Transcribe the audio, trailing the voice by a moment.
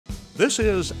This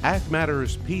is Ag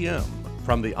Matters PM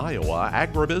from the Iowa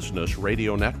Agribusiness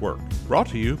Radio Network, brought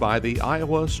to you by the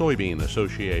Iowa Soybean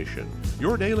Association.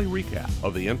 Your daily recap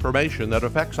of the information that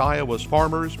affects Iowa's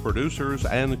farmers, producers,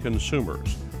 and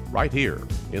consumers, right here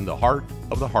in the heart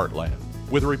of the heartland.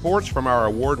 With reports from our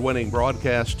award-winning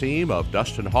broadcast team of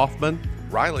Dustin Hoffman,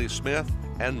 Riley Smith,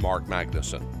 and Mark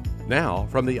Magnuson. Now,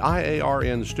 from the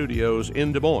IARN studios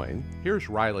in Des Moines, here's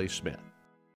Riley Smith.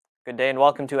 Good day and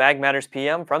welcome to Ag Matters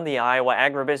PM from the Iowa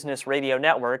Agribusiness Radio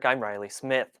Network. I'm Riley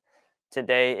Smith.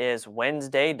 Today is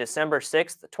Wednesday, December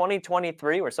 6th,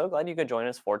 2023. We're so glad you could join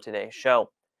us for today's show.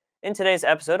 In today's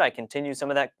episode, I continue some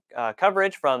of that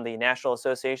coverage from the National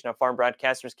Association of Farm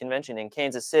Broadcasters Convention in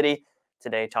Kansas City.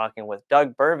 Today, talking with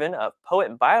Doug Berven of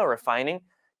POET Biorefining,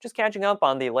 just catching up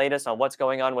on the latest on what's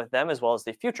going on with them as well as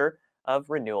the future of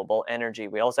renewable energy.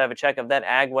 We also have a check of that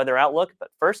ag weather outlook,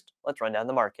 but first, let's run down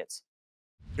the markets.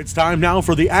 It's time now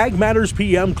for the Ag Matters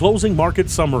PM Closing Market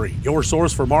Summary, your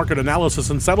source for market analysis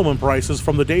and settlement prices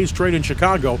from the day's trade in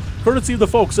Chicago, courtesy of the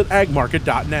folks at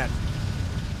agmarket.net.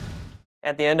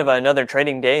 At the end of another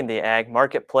trading day in the ag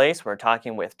marketplace, we're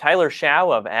talking with Tyler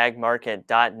Schau of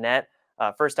agmarket.net.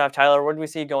 First off, Tyler, what do we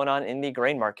see going on in the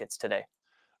grain markets today?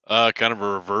 Kind of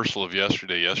a reversal of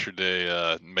yesterday.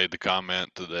 Yesterday made the comment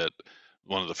that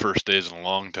one of the first days in a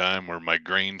long time where my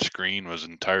grain screen was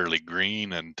entirely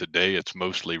green, and today it's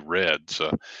mostly red.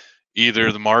 So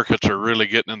either the markets are really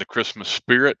getting in the Christmas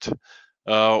spirit,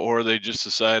 or they just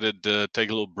decided to take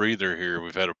a little breather here.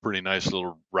 We've had a pretty nice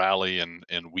little rally in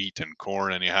wheat and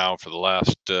corn anyhow for the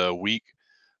last week.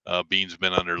 Beans have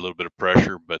been under a little bit of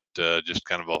pressure, but just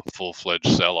kind of a full-fledged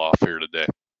sell-off here today.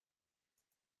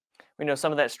 We know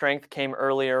some of that strength came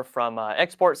earlier from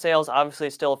export sales. Obviously,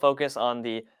 still a focus on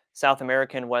the South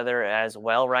American weather as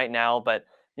well right now. But,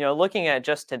 looking at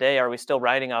just today, are we still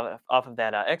riding off of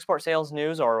that export sales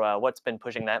news, or what's been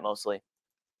pushing that mostly?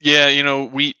 Yeah,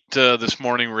 wheat this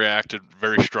morning reacted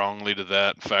very strongly to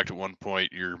that. In fact, at one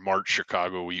point, your March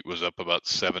Chicago wheat was up about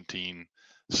 17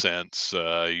 cents.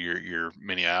 Your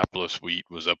Minneapolis wheat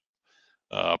was up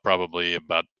probably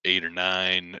about 8 or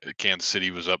 9. Kansas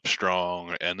City was up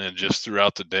strong, and then just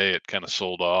throughout the day, it kind of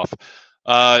sold off.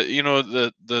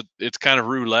 It's kind of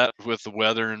roulette with the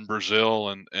weather in Brazil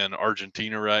and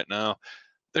Argentina right now.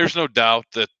 There's no doubt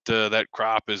that that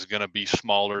crop is going to be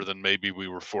smaller than maybe we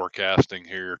were forecasting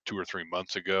here 2 or 3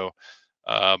 months ago.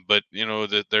 But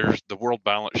that there's the world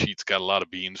balance sheet's got a lot of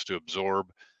beans to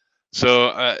absorb.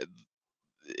 So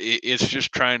it's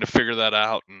just trying to figure that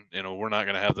out, and we're not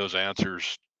going to have those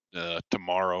answers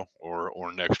tomorrow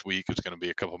or next week. It's going to be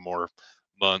a couple more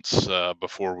months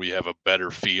before we have a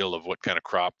better feel of what kind of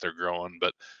crop they're growing.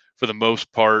 But for the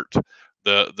most part,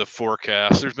 the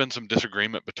forecast, there's been some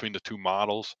disagreement between the two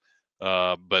models,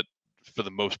 but for the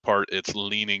most part, it's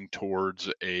leaning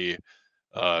towards a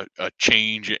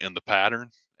change in the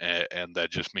pattern, and that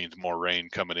just means more rain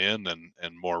coming in,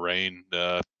 and more rain.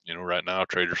 Right now,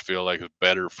 traders feel like it's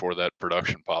better for that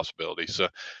production possibility. So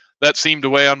that seemed to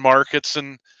weigh on markets,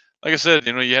 and like I said,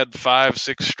 you had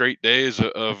 5-6 straight days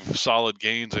of solid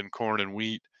gains in corn and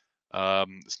wheat.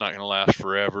 It's not going to last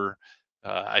forever.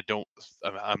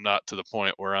 I'm not to the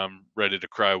point where I'm ready to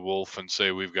cry wolf and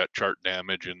say we've got chart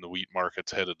damage and the wheat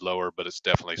market's headed lower, but it's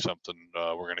definitely something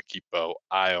we're going to keep an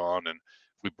eye on. And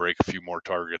if we break a few more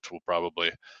targets, we'll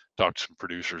probably talk to some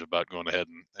producers about going ahead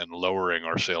and lowering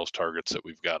our sales targets that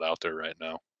we've got out there right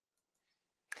now.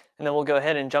 And then we'll go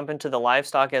ahead and jump into the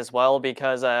livestock as well,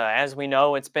 because as we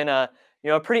know, it's been a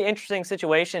pretty interesting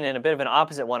situation and a bit of an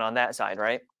opposite one on that side,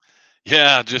 right?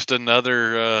 Yeah, just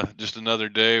another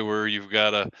day where you've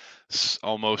got a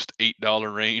almost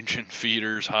 $8 range in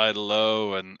feeders high to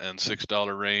low, and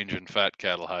 $6 range in fat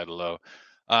cattle high to low.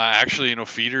 Actually,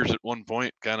 feeders at one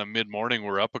point, kind of mid-morning,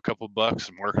 were up a couple bucks.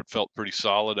 The market felt pretty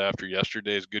solid after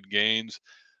yesterday's good gains.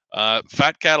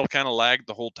 Fat cattle kind of lagged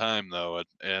the whole time though,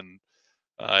 and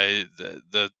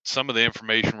some of the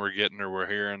information we're getting or we're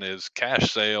hearing is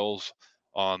cash sales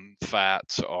on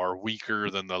fats are weaker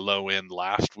than the low end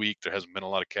last week. There hasn't been a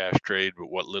lot of cash trade,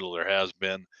 but what little there has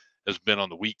been on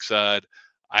the weak side.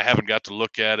 I haven't got to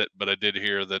look at it, but I did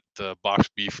hear that box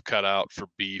beef cutout for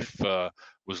beef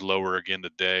was lower again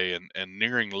today, and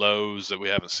nearing lows that we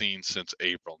haven't seen since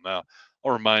April. Now,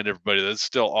 I'll remind everybody that it's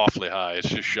still awfully high. It's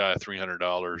just shy of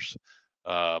 $300.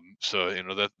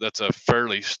 So that's a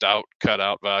fairly stout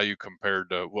cutout value compared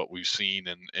to what we've seen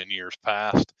in years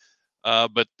past.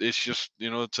 But it's just,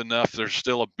 it's enough. There's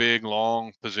still a big,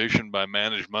 long position by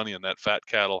managed money in that fat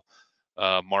cattle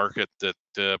market that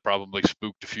probably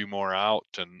spooked a few more out,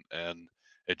 and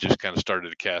it just kind of started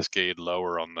to cascade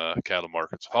lower on the cattle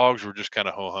markets. Hogs were just kind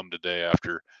of ho-hum today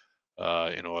after,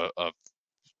 a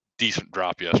decent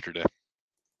drop yesterday.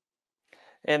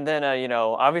 And then,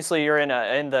 obviously you're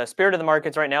in the spirit of the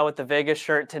markets right now with the Vegas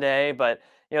shirt today, but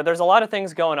there's a lot of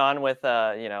things going on with,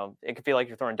 it can feel like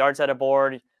you're throwing darts at a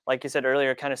board. Like you said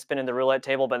earlier, kind of spinning the roulette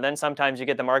table, but then sometimes you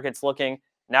get the markets looking,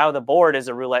 now the board is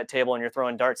a roulette table and you're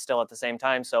throwing darts still at the same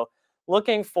time. So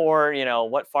looking for,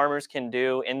 what farmers can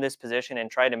do in this position and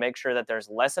try to make sure that there's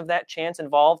less of that chance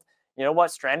involved.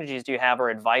 What strategies do you have or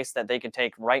advice that they could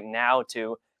take right now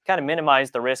to kind of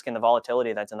minimize the risk and the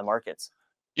volatility that's in the markets?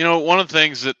 One of the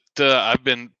things that I've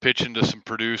been pitching to some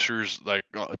producers, like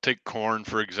take corn,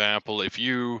 for example. If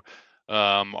you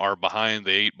are behind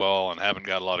the 8 ball and haven't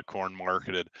got a lot of corn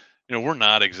marketed, we're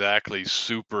not exactly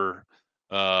super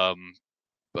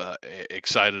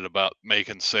excited about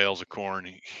making sales of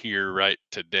corn here right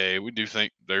today. We do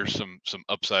think there's some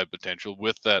upside potential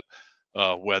with that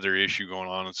weather issue going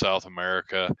on in South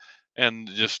America, and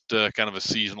just kind of a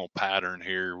seasonal pattern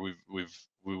here.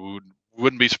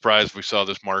 Wouldn't be surprised if we saw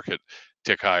this market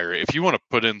tick higher. If you want to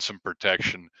put in some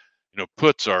protection,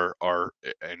 puts are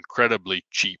incredibly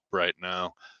cheap right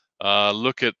now.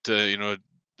 Look at this,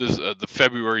 the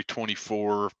February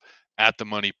 24 at the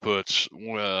money puts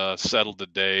settled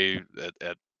today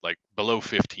at like below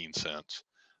 15 cents.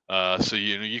 So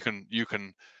you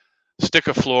can stick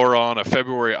a floor on. A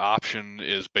February option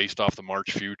is based off the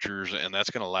March futures, and that's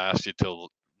going to last you till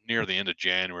near the end of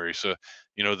January. So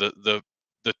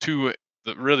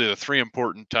really the three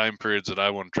important time periods that I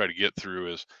want to try to get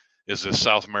through is this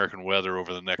South American weather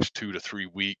over the next 2 to 3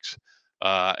 weeks,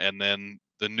 and then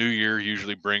the new year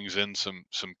usually brings in some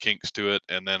kinks to it,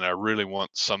 and then I really want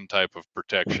some type of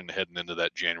protection heading into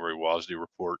that January WASDE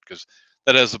report, because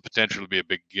that has the potential to be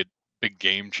a big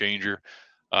game changer.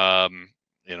 I'm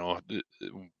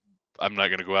not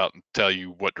going to go out and tell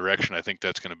you what direction I think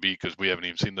that's going to be, because we haven't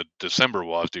even seen the December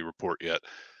WASDE report yet.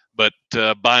 But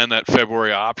buying that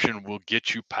February option will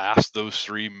get you past those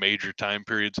three major time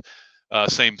periods.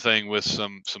 Same thing with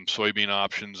some soybean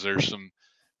options. There's some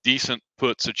decent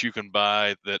puts that you can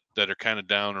buy that are kind of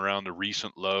down around the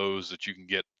recent lows that you can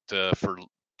get for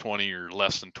 20 or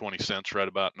less than 20 cents right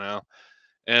about now.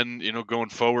 And going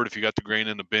forward, if you got the grain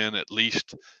in the bin, at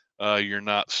least you're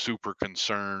not super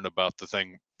concerned about the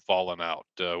thing falling out.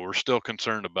 We're still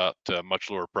concerned about much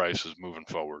lower prices moving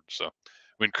forward. So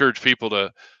we encourage people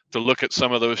to look at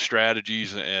some of those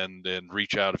strategies and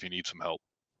reach out if you need some help.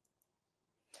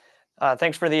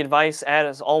 Thanks for the advice,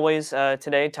 as always,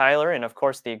 today, Tyler, and of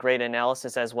course the great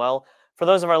analysis as well. For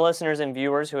those of our listeners and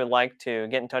viewers who would like to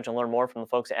get in touch and learn more from the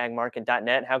folks at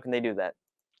agmarket.net, how can they do that?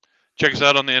 Check us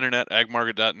out on the internet,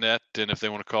 agmarket.net, and if they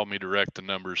want to call me direct, the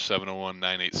number is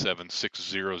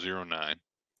 701-987-6009.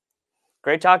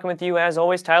 Great talking with you, as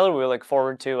always, Tyler. We look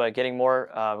forward to getting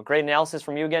more great analysis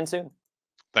from you again soon.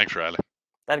 Thanks, Riley.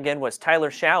 That again was Tyler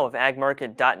Schau of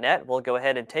agmarket.net. We'll go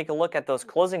ahead and take a look at those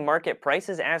closing market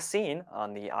prices as seen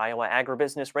on the Iowa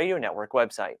Agribusiness Radio Network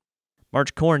website.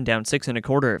 March corn down 6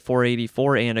 1/4 at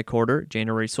 484 1/4.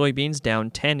 January soybeans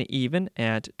down 10 even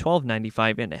at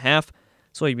 1295 1/2.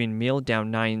 Soybean meal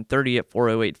down 9.30 at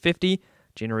 408.50.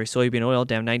 January soybean oil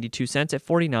down 92 cents at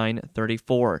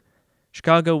 49.34.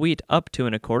 Chicago wheat up 2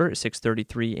 1/4 at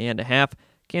 633 1/2.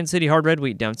 Kansas City hard red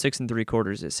wheat down 6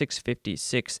 3/4 at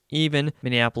 656 even.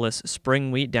 Minneapolis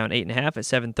spring wheat down 8 1/2 at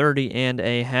 730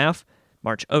 1/2.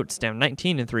 March oats down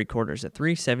 19 3/4 at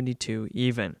 372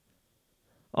 even.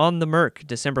 On the Merc,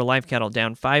 December live cattle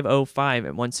down 505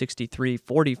 at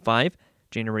 163.45.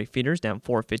 January feeders down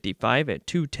 455 at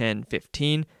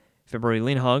 210.15. February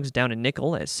lean hogs down a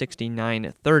nickel at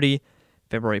 69.30.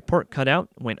 February pork cutout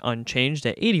went unchanged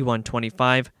at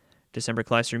 81.25. December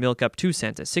class 3 milk up 2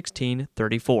 cents at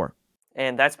 16.34.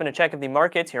 And that's been a check of the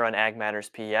markets here on Ag Matters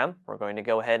PM. We're going to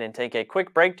go ahead and take a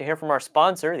quick break to hear from our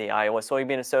sponsor, the Iowa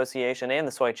Soybean Association and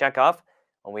the Soy Checkoff.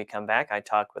 When we come back, I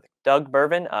talk with Doug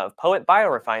Berven of POET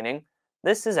Biorefining.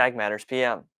 This is Ag Matters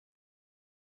PM.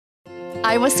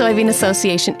 Iowa Soybean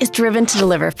Association is driven to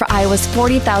deliver for Iowa's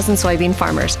 40,000 soybean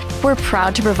farmers. We're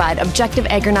proud to provide objective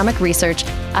agronomic research,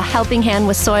 a helping hand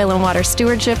with soil and water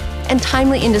stewardship, and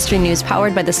timely industry news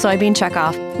powered by the Soybean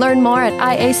Checkoff. Learn more at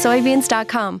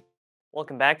iasoybeans.com.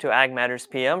 Welcome back to Ag Matters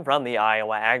PM from the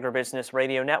Iowa Agribusiness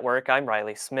Radio Network. I'm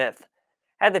Riley Smith.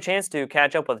 Had the chance to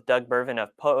catch up with Doug Berven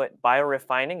of POET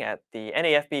Biorefining at the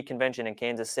NAFB convention in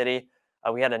Kansas City.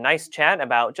 We had a nice chat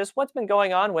about just what's been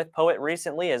going on with POET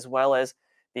recently, as well as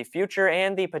the future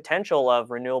and the potential of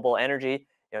renewable energy,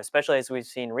 especially as we've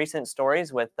seen recent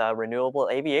stories with renewable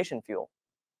aviation fuel.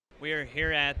 We are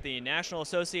here at the National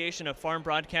Association of Farm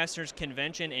Broadcasters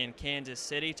convention in Kansas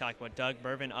City, talking with Doug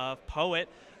Berven of POET.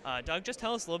 Doug, just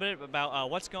tell us a little bit about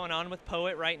what's going on with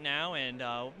POET right now, and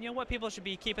what people should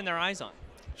be keeping their eyes on.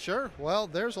 Sure. Well,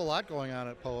 there's a lot going on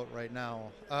at POET right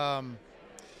now.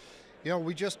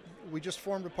 We just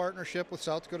formed a partnership with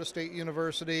South Dakota State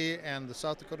University and the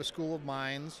South Dakota School of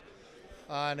Mines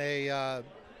on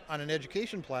an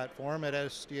education platform at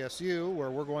SDSU,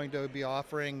 where we're going to be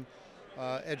offering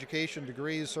education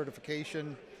degrees,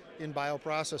 certification in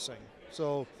bioprocessing.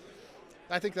 So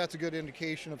I think that's a good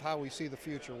indication of how we see the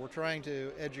future. We're trying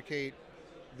to educate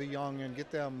the young and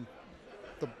get them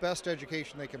the best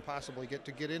education they can possibly get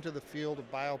to get into the field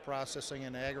of bioprocessing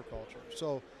and agriculture.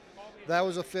 So that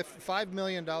was a $5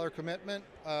 million commitment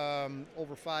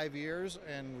over 5 years,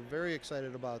 and we're very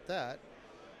excited about that.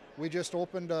 We just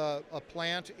opened a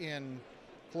plant in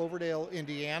Cloverdale,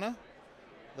 Indiana,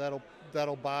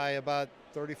 that'll buy about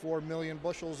 34 million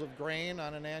bushels of grain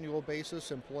on an annual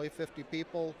basis, employ 50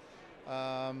 people.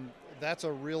 That's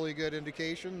a really good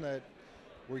indication that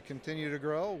we continue to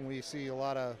grow, and we see a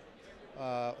lot of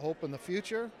hope in the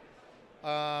future.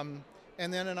 And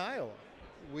then in Iowa,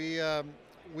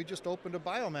 we just opened a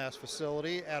biomass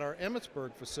facility at our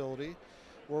Emmitsburg facility,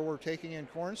 where we're taking in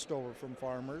corn stover from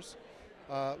farmers.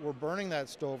 We're burning that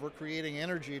stover, creating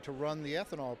energy to run the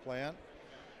ethanol plant.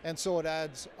 And so it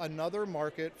adds another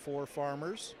market for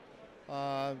farmers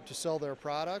to sell their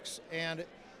products, and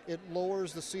it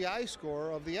lowers the CI score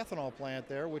of the ethanol plant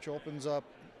there, which opens up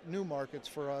new markets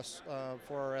for us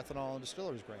for our ethanol and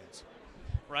distillers grains.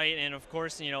 Right, and of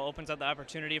course, opens up the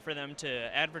opportunity for them to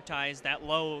advertise that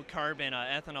low carbon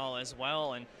ethanol as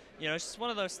well. And it's just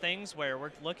one of those things where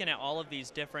we're looking at all of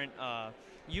these different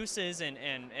uses and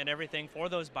everything for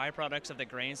those byproducts of the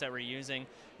grains that we're using.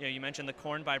 You mentioned the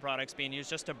corn byproducts being used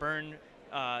just to burn,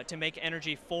 to make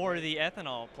energy for the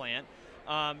ethanol plant.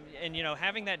 And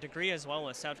having that degree as well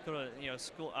as South Dakota,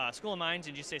 School of Mines,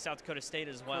 and you say South Dakota State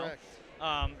as well.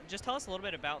 Correct. Just tell us a little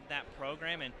bit about that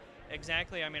program and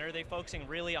exactly, are they focusing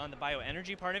really on the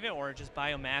bioenergy part of it, or just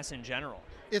biomass in general?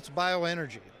 It's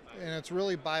bioenergy, and it's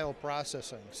really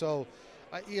bioprocessing. So,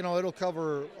 it'll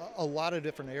cover a lot of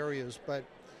different areas, but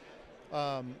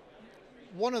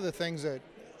one of the things that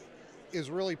is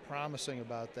really promising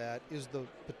about that is the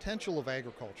potential of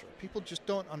agriculture. People just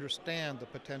don't understand the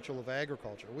potential of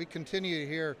agriculture. We continue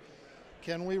to hear,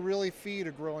 can we really feed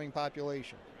a growing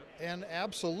population? And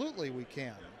absolutely we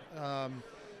can.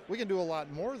 We can do a lot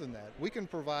more than that. We can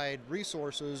provide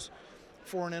resources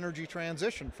for an energy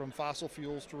transition from fossil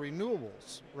fuels to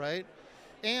renewables, right?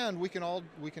 And we can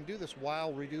do this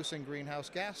while reducing greenhouse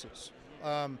gases.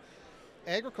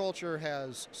 Agriculture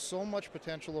has so much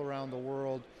potential around the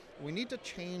world. We need to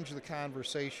change the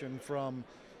conversation from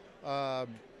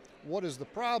what is the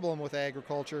problem with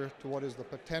agriculture to what is the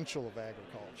potential of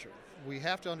agriculture. We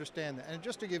have to understand that. And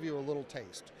just to give you a little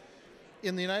taste,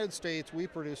 in the United States, we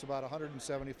produce about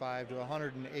 175 to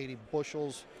 180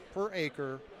 bushels per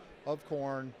acre of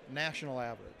corn, national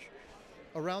average.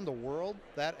 Around the world,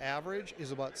 that average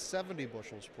is about 70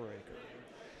 bushels per acre.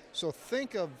 So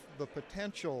think of the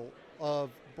potential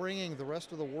of bringing the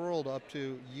rest of the world up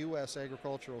to U.S.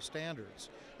 agricultural standards.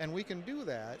 And we can do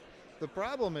that. The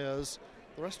problem is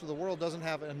the rest of the world doesn't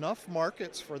have enough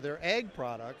markets for their ag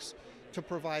products to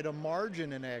provide a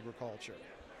margin in agriculture,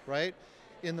 right?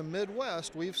 In the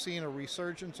Midwest, we've seen a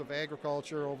resurgence of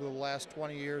agriculture over the last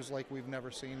 20 years like we've never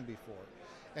seen before.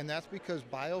 And that's because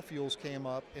biofuels came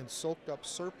up and soaked up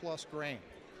surplus grain,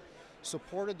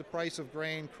 supported the price of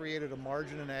grain, created a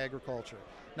margin in agriculture.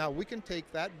 Now we can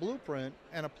take that blueprint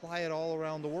and apply it all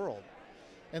around the world.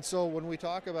 And so when we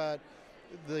talk about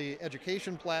the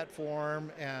education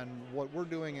platform and what we're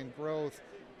doing in growth,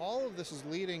 all of this is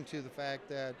leading to the fact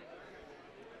that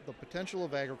the potential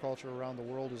of agriculture around the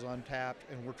world is untapped,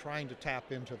 and we're trying to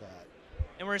tap into that.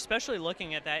 And we're especially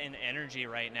looking at that in energy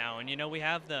right now. And we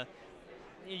have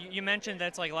you mentioned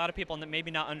that's like a lot of people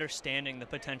maybe not understanding the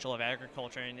potential of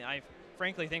agriculture, and I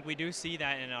frankly think we do see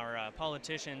that in our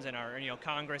politicians and our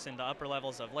Congress and the upper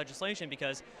levels of legislation,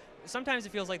 because sometimes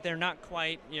it feels like they're not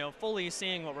quite fully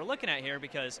seeing what we're looking at here,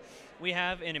 because we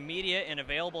have an immediate and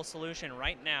available solution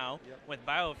right now with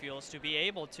biofuels to be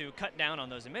able to cut down on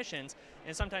those emissions,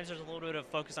 and sometimes there's a little bit of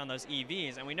focus on those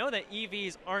EVs, and we know that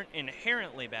EVs aren't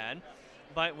inherently bad,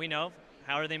 but we know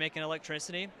how are they making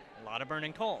electricity? A lot of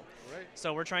burning coal. Right.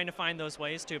 So we're trying to find those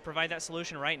ways to provide that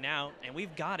solution right now, and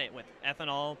we've got it with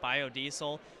ethanol,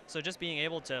 biodiesel. So just being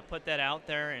able to put that out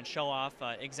there and show off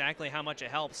exactly how much it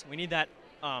helps, we need that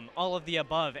all of the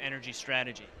above energy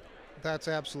strategy. That's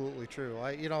absolutely true.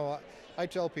 I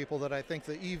tell people that I think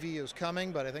the EV is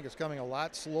coming, but I think it's coming a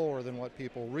lot slower than what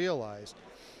people realize.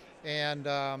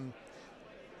 And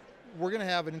we're going to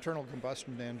have internal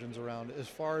combustion engines around as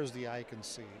far as the eye can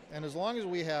see. And as long as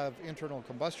we have internal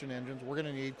combustion engines, we're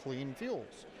going to need clean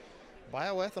fuels.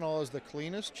 Bioethanol is the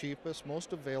cleanest, cheapest,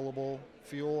 most available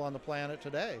fuel on the planet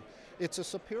today. It's a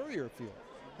superior fuel,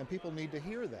 and people need to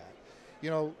hear that. You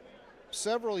know,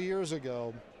 several years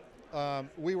ago,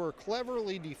 we were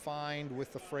cleverly defined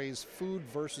with the phrase food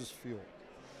versus fuel,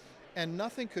 and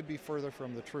nothing could be further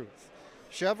from the truth.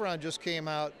 Chevron just came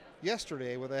out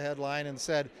yesterday with a headline and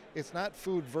said it's not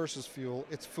food versus fuel,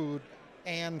 it's food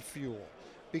and fuel.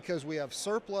 Because we have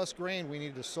surplus grain, we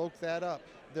need to soak that up.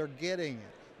 They're getting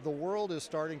it. The world is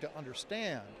starting to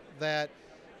understand that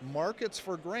markets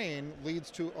for grain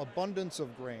leads to abundance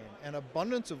of grain, and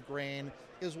abundance of grain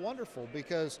is wonderful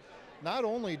because not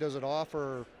only does it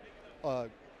offer a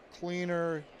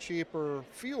cleaner, cheaper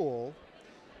fuel,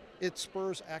 it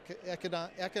spurs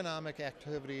economic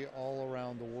activity all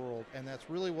around the world, and that's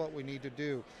really what we need to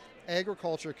do.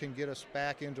 Agriculture can get us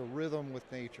back into rhythm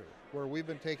with nature, where we've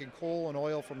been taking coal and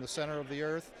oil from the center of the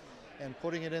earth and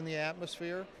putting it in the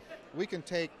atmosphere. We can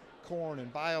take corn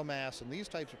and biomass and these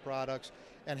types of products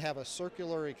and have a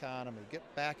circular economy, get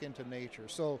back into nature.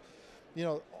 So, you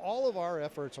know, all of our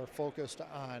efforts are focused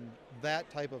on that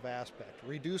type of aspect,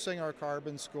 reducing our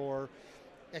carbon score,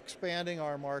 expanding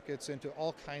our markets into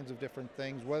all kinds of different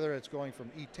things, whether it's going from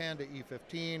E10 to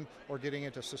E15 or getting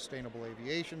into sustainable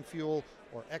aviation fuel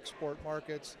or export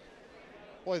markets.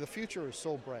 Boy, the future is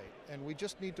so bright, and we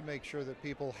just need to make sure that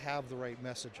people have the right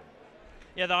messaging.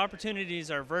 Yeah, the opportunities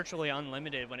are virtually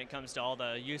unlimited when it comes to all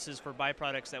the uses for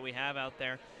byproducts that we have out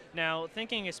there. Now,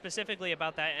 thinking specifically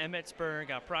about that Emmitsburg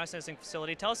processing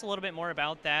facility, tell us a little bit more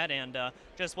about that and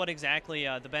just what exactly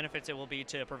the benefits it will be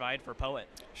to provide for POET.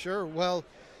 Sure. Well,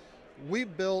 we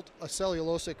built a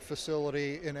cellulosic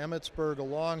facility in Emmitsburg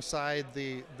alongside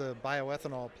the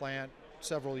bioethanol plant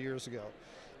several years ago.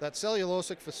 That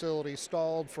cellulosic facility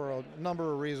stalled for a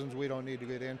number of reasons we don't need to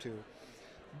get into.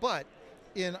 But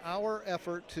in our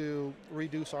effort to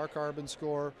reduce our carbon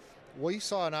score, we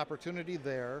saw an opportunity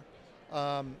there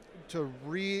to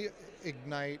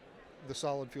reignite the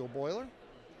solid fuel boiler,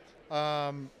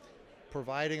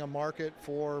 providing a market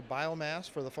for biomass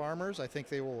for the farmers. I think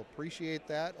they will appreciate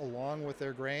that along with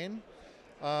their grain.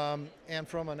 And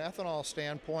from an ethanol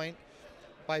standpoint,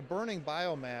 by burning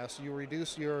biomass, you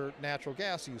reduce your natural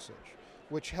gas usage,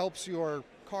 which helps your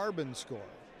carbon score.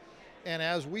 And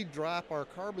as we drop our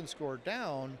carbon score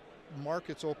down,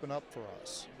 markets open up for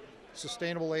us.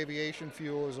 Sustainable aviation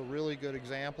fuel is a really good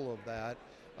example of that.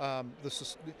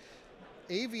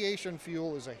 Aviation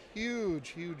fuel is a huge,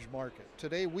 huge market.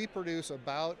 Today we produce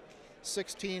about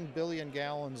 16 billion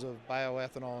gallons of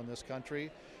bioethanol in this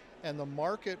country, and the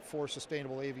market for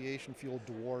sustainable aviation fuel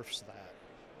dwarfs that.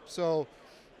 So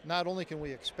not only can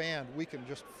we expand, we can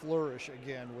just flourish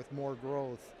again with more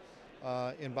growth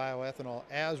in bioethanol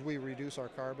as we reduce our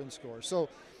carbon score. So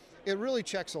it really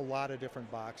checks a lot of different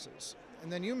boxes.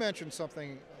 And then you mentioned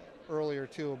something earlier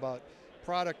too about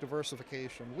product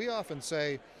diversification. We often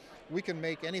say we can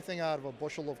make anything out of a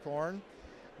bushel of corn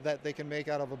that they can make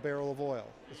out of a barrel of oil.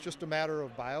 It's just a matter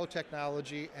of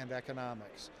biotechnology and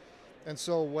economics. And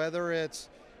so whether it's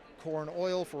corn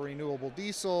oil for renewable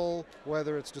diesel,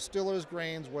 whether it's distillers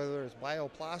grains, whether it's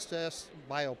bioplastics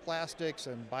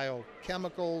and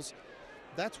biochemicals,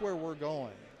 that's where we're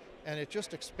going. And it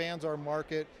just expands our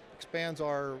market, expands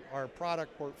our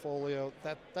product portfolio.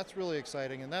 That's really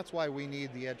exciting, and that's why we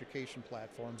need the education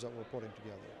platforms that we're putting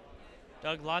together.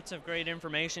 Doug, lots of great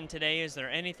information today. Is there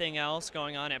anything else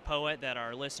going on at POET that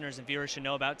our listeners and viewers should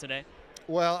know about today?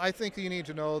 Well, I think you need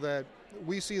to know that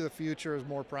we see the future as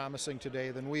more promising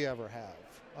today than we ever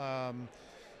have.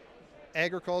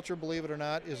 Agriculture, believe it or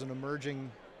not, is an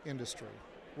emerging industry.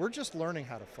 We're just learning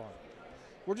how to farm.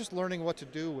 We're just learning what to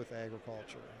do with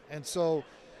agriculture. And so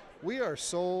we are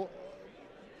so,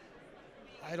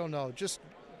 I don't know, just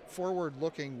forward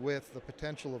looking with the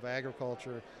potential of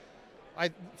agriculture.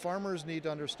 Farmers need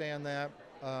to understand that.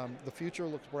 The future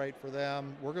looks bright for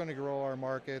them. We're going to grow our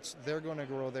markets. They're going to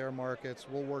grow their markets.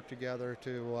 We'll work together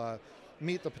to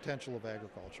meet the potential of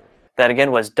agriculture. That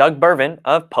again was Doug Berven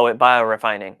of POET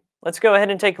Biorefining. Let's go ahead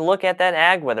and take a look at that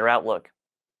ag weather outlook.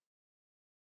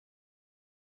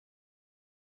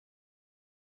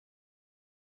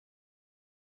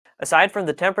 Aside from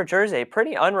the temperatures, a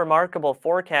pretty unremarkable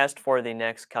forecast for the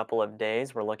next couple of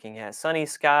days. We're looking at sunny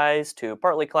skies to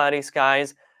partly cloudy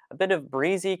skies, a bit of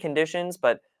breezy conditions,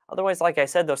 but otherwise, like I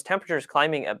said, those temperatures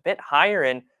climbing a bit higher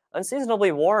and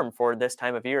unseasonably warm for this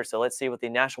time of year. So let's see what the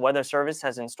National Weather Service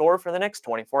has in store for the next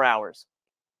 24 hours.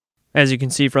 As you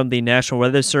can see from the National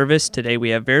Weather Service, today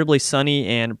we have variably sunny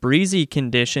and breezy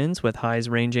conditions with highs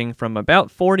ranging from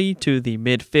about 40 to the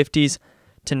mid-50s.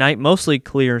 Tonight, mostly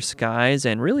clear skies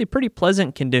and really pretty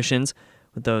pleasant conditions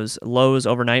with those lows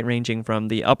overnight ranging from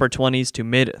the upper 20s to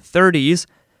mid 30s.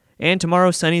 And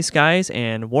tomorrow, sunny skies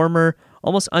and warmer,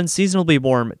 almost unseasonably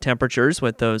warm temperatures,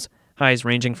 with those highs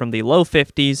ranging from the low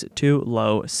 50s to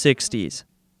low 60s.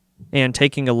 And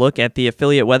taking a look at the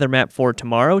affiliate weather map for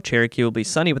tomorrow, Cherokee will be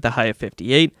sunny with a high of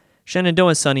 58,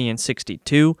 Shenandoah sunny and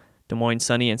 62, Des Moines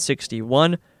sunny and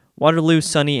 61, Waterloo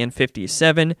sunny and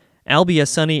 57, Albia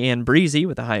sunny and breezy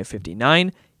with a high of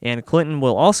 59, and Clinton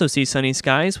will also see sunny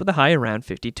skies with a high around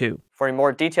 52. For a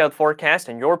more detailed forecast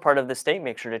in your part of the state,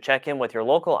 make sure to check in with your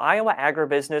local Iowa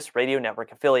Agribusiness Radio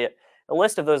Network affiliate. A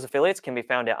list of those affiliates can be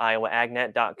found at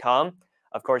iowaagnet.com.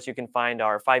 Of course, you can find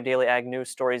our 5 daily ag news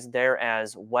stories there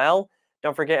as well.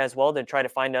 Don't forget as well to try to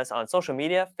find us on social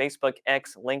media, Facebook,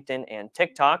 X, LinkedIn, and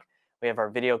TikTok. We have our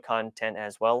video content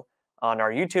as well on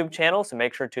our YouTube channel, so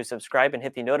make sure to subscribe and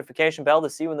hit the notification bell to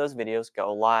see when those videos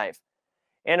go live.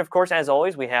 And of course, as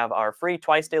always, we have our free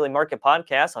Twice Daily Market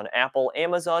podcast on Apple,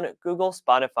 Amazon, Google,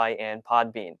 Spotify, and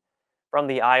Podbean. From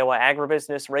the Iowa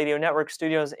Agribusiness Radio Network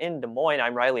studios in Des Moines,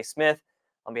 I'm Riley Smith.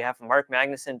 On behalf of Mark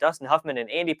Magnuson, Dustin Huffman, and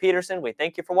Andy Peterson, we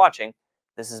thank you for watching.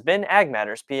 This has been Ag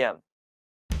Matters PM.